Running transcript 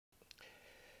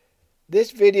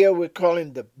This video we're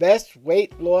calling the best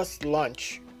weight loss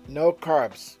lunch, no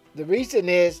carbs. The reason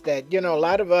is that, a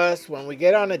lot of us, when we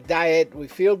get on a diet, we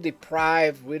feel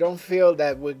deprived. We don't feel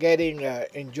that we're getting an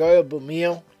enjoyable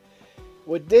meal.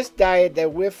 With this diet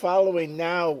that we're following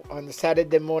now on the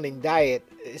Saturday morning diet,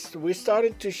 we're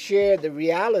starting to share the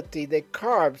reality that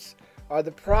carbs are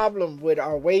the problem with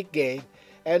our weight gain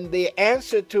and the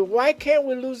answer to why can't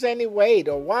we lose any weight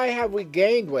or why have we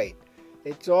gained weight.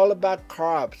 It's all about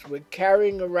carbs. We're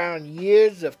carrying around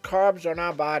years of carbs on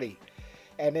our body.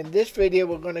 And in this video,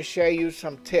 we're going to share you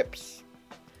some tips.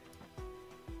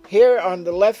 Here on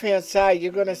the left-hand side,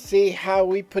 you're going to see how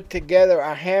we put together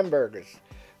our hamburgers.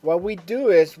 What we do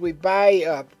is we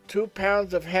buy 2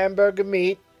 pounds of hamburger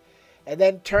meat and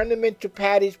then turn them into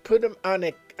patties, put them on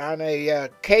a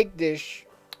cake dish,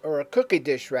 or a cookie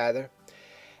dish rather,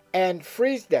 and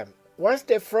freeze them. Once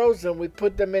they're frozen, we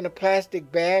put them in a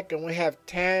plastic bag and we have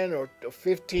 10 or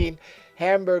 15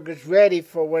 hamburgers ready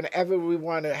for whenever we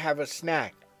want to have a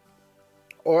snack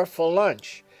or for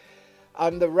lunch.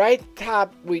 On the right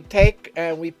top, we take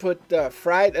and we put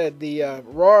the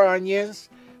raw onions.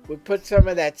 We put some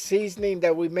of that seasoning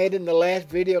that we made in the last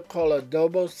video called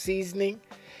adobo seasoning.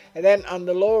 And then on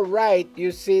the lower right,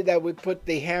 you see that we put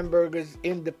the hamburgers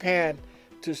in the pan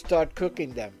to start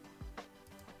cooking them.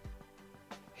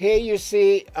 Here you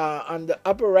see on the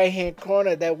upper right hand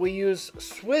corner that we use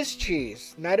Swiss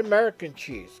cheese, not American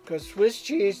cheese, because Swiss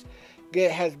cheese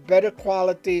has better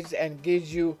qualities and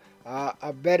gives you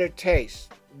a better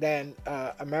taste than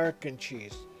American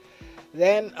cheese.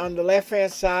 Then on the left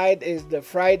hand side is the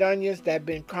fried onions that have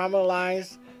been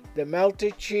caramelized, the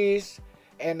melted cheese,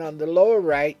 and on the lower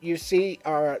right you see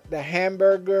the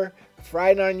hamburger,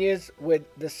 fried onions with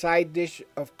the side dish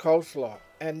of coleslaw.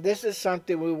 And this is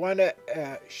something we want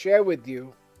to share with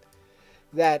you,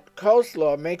 that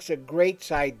coleslaw makes a great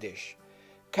side dish.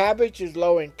 Cabbage is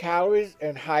low in calories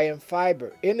and high in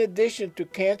fiber. In addition to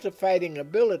cancer-fighting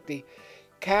ability,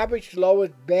 cabbage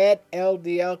lowers bad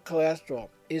LDL cholesterol,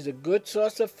 is a good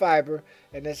source of fiber,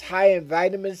 and is high in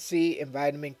vitamin C and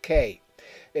vitamin K.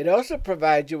 It also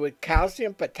provides you with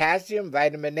calcium, potassium,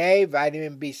 vitamin A,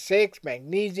 vitamin B6,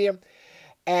 magnesium,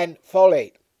 and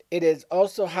folate. It is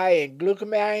also high in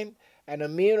glutamine, an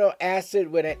amino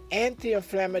acid with an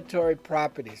anti-inflammatory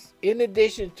properties. In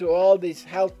addition to all these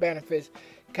health benefits,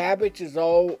 cabbage is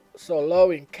also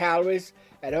low in calories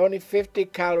at only 50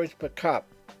 calories per cup.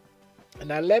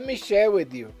 Now let me share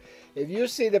with you, if you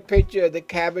see the picture of the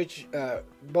cabbage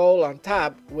bowl on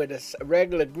top with a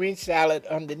regular green salad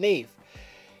underneath,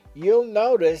 you'll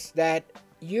notice that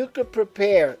you could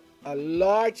prepare a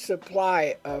large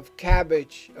supply of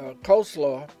cabbage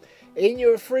coleslaw in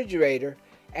your refrigerator,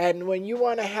 and when you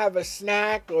want to have a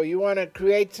snack or you want to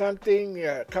create something,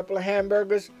 a couple of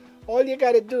hamburgers, all you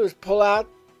got to do is pull out,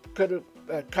 put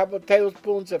a couple of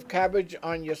tablespoons of cabbage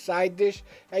on your side dish,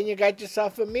 and you got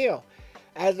yourself a meal.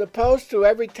 As opposed to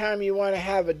every time you want to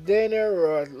have a dinner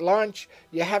or a lunch,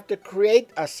 you have to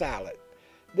create a salad.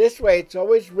 This way it's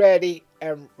always ready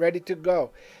and ready to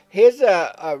go. Here's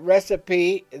a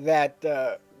recipe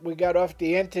that we got off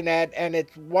the internet, and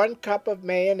it's 1 cup of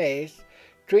mayonnaise,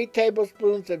 3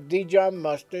 tablespoons of Dijon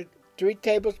mustard, 3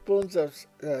 tablespoons of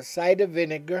cider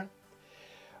vinegar,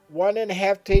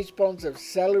 1½ teaspoons of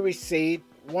celery seed,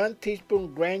 1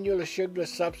 teaspoon granular sugar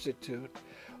substitute,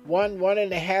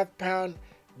 1½ pound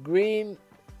green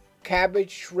cabbage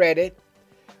shredded,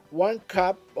 1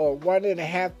 cup or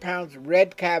 1½ pounds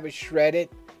red cabbage shredded,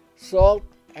 salt,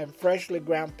 and freshly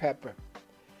ground pepper.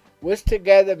 Whisk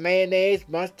together mayonnaise,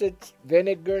 mustard,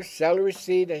 vinegar, celery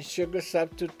seed, and sugar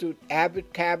substitute, add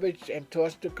cabbage, and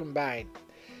toss to combine.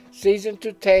 Season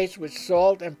to taste with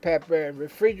salt and pepper and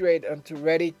refrigerate until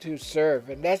ready to serve.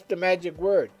 And that's the magic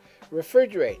word,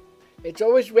 refrigerate. It's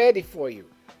always ready for you.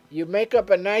 You make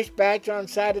up a nice batch on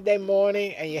Saturday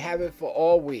morning and you have it for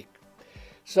all week.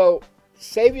 So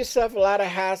save yourself a lot of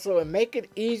hassle and make it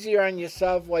easier on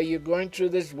yourself while you're going through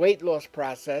this weight loss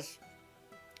process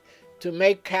to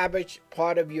make cabbage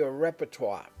part of your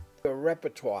repertoire.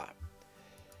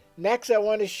 Next, I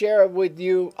want to share with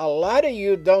you, a lot of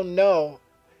you don't know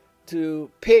to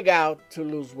pig out to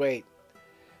lose weight.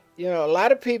 A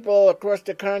lot of people across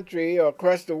the country or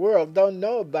across the world don't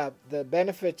know about the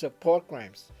benefits of pork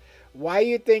rinds. Why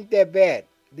you think they're bad?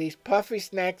 These puffy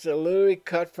snacks are literally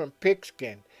cut from pig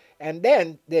skin, and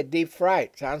then they're deep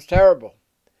fried. Sounds terrible.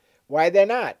 Why they're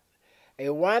not? A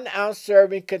 1 ounce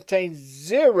serving contains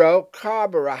 0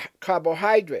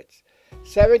 carbohydrates,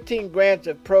 17 grams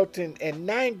of protein, and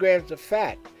 9 grams of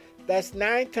fat. That's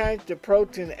 9 times the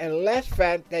protein and less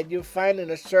fat that you'll find in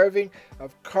a serving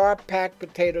of carb-packed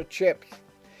potato chips.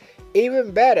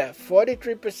 Even better,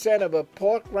 43% of a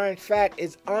pork rind fat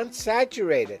is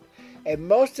unsaturated, and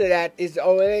most of that is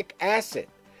oleic acid,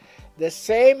 the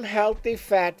same healthy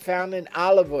fat found in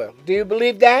olive oil. Do you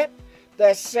believe that?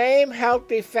 The same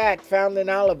healthy fat found in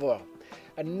olive oil.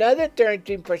 Another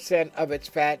 13% of its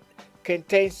fat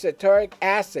contains stearic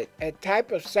acid, a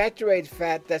type of saturated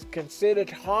fat that's considered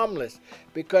harmless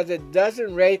because it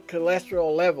doesn't raise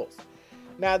cholesterol levels.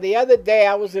 Now, the other day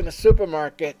I was in a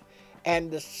supermarket,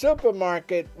 and the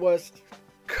supermarket was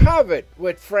covered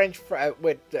with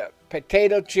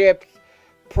potato chips,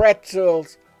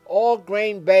 pretzels, all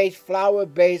grain-based,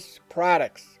 flour-based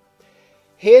products.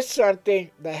 Here's something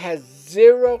that has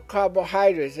zero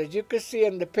carbohydrates. As you can see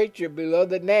in the picture below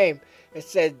the name, it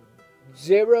says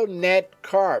zero net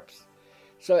carbs.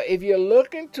 So if you're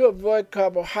looking to avoid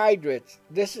carbohydrates,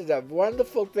 this is a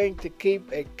wonderful thing to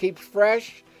keep. It keeps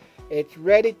fresh. It's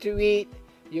ready to eat.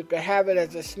 You can have it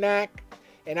as a snack.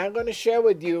 And I'm going to share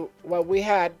with you what we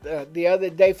had the other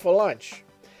day for lunch.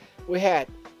 We had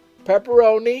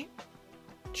pepperoni,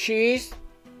 cheese,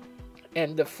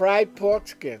 and the fried pork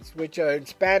skins, which are in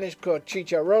Spanish called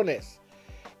chicharrones.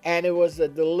 And it was a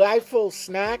delightful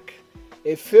snack.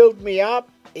 It filled me up.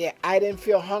 I didn't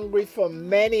feel hungry for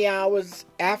many hours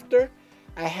after.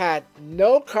 I had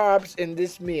no carbs in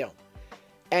this meal.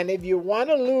 And if you want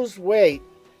to lose weight,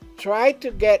 try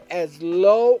to get as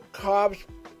low carbs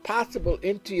possible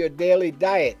into your daily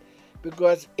diet,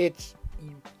 because it's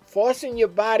forcing your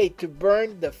body to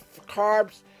burn the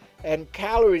carbs and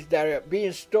calories that are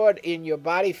being stored in your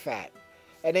body fat.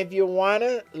 And if you want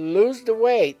to lose the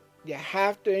weight, you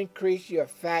have to increase your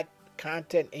fat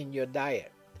content in your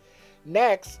diet.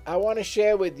 Next, I want to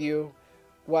share with you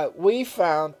what we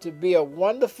found to be a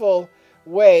wonderful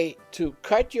way to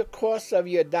cut your cost of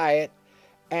your diet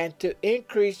and to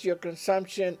increase your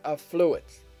consumption of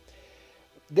fluids.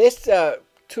 This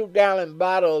 2-gallon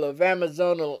bottle of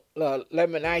Amazon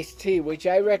lemon iced tea, which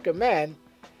I recommend,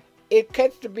 it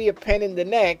gets to be a pain in the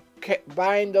neck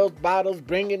buying those bottles,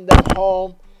 bringing them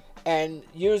home, and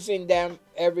using them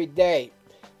every day.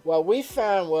 What we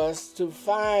found was to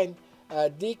find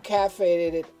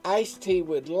decaffeinated iced tea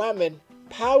with lemon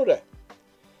powder.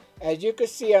 As you can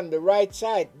see on the right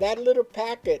side, that little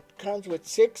packet comes with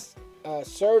 6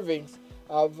 servings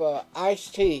of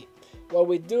iced tea. What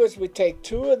we do is we take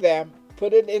 2 of them,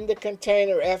 put it in the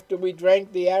container after we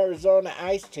drank the Arizona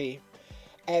iced tea,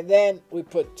 and then we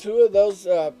put 2 of those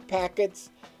packets,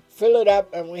 fill it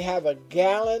up, and we have a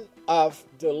gallon of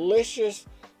delicious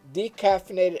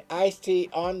decaffeinated iced tea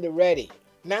on the ready.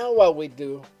 Now what we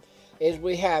do is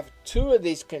we have 2 of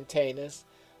these containers,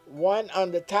 one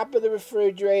on the top of the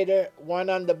refrigerator, one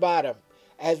on the bottom.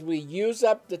 As we use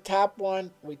up the top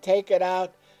one, we take it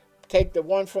out, take the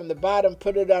one from the bottom,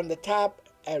 put it on the top,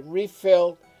 and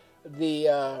refill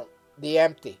the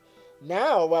empty.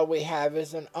 Now what we have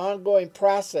is an ongoing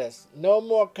process. No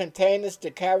more containers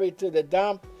to carry to the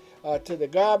dump, to the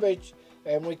garbage,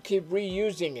 and we keep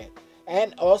reusing it.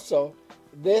 And also,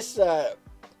 this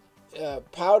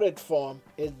powdered form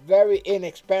is very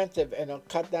inexpensive, and it'll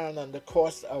cut down on the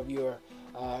cost of your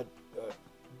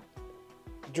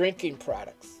drinking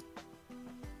products.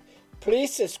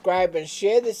 Please subscribe and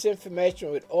share this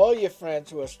information with all your friends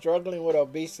who are struggling with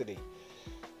obesity.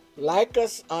 Like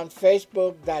us on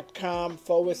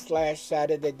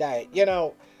Facebook.com/Saturday Diet. You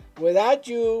know, without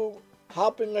you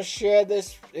helping us share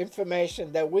this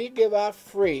information that we give out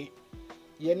free,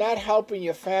 you're not helping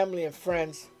your family and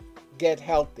friends get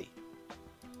healthy.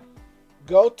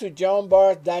 Go to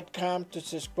jonesbars.com to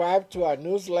subscribe to our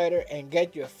newsletter and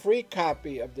get your free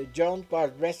copy of the Jones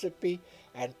Bars recipe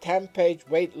and 10-page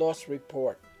weight loss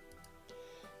report.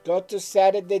 Go to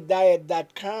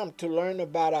SaturdayDiet.com to learn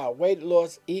about our weight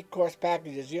loss e-course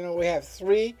packages. You know, we have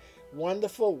 3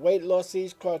 wonderful weight loss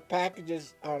e-course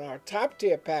packages. On our top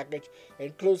tier package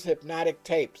includes hypnotic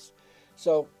tapes.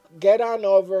 So get on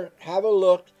over, have a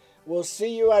look. We'll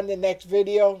see you on the next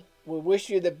video. We wish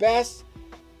you the best.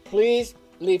 Please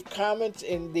leave comments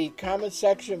in the comment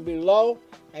section below.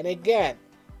 And again,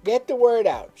 get the word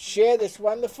out. Share this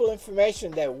wonderful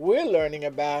information that we're learning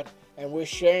about and we're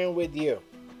sharing with you.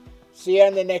 See you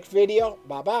on the next video.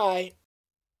 Bye-bye.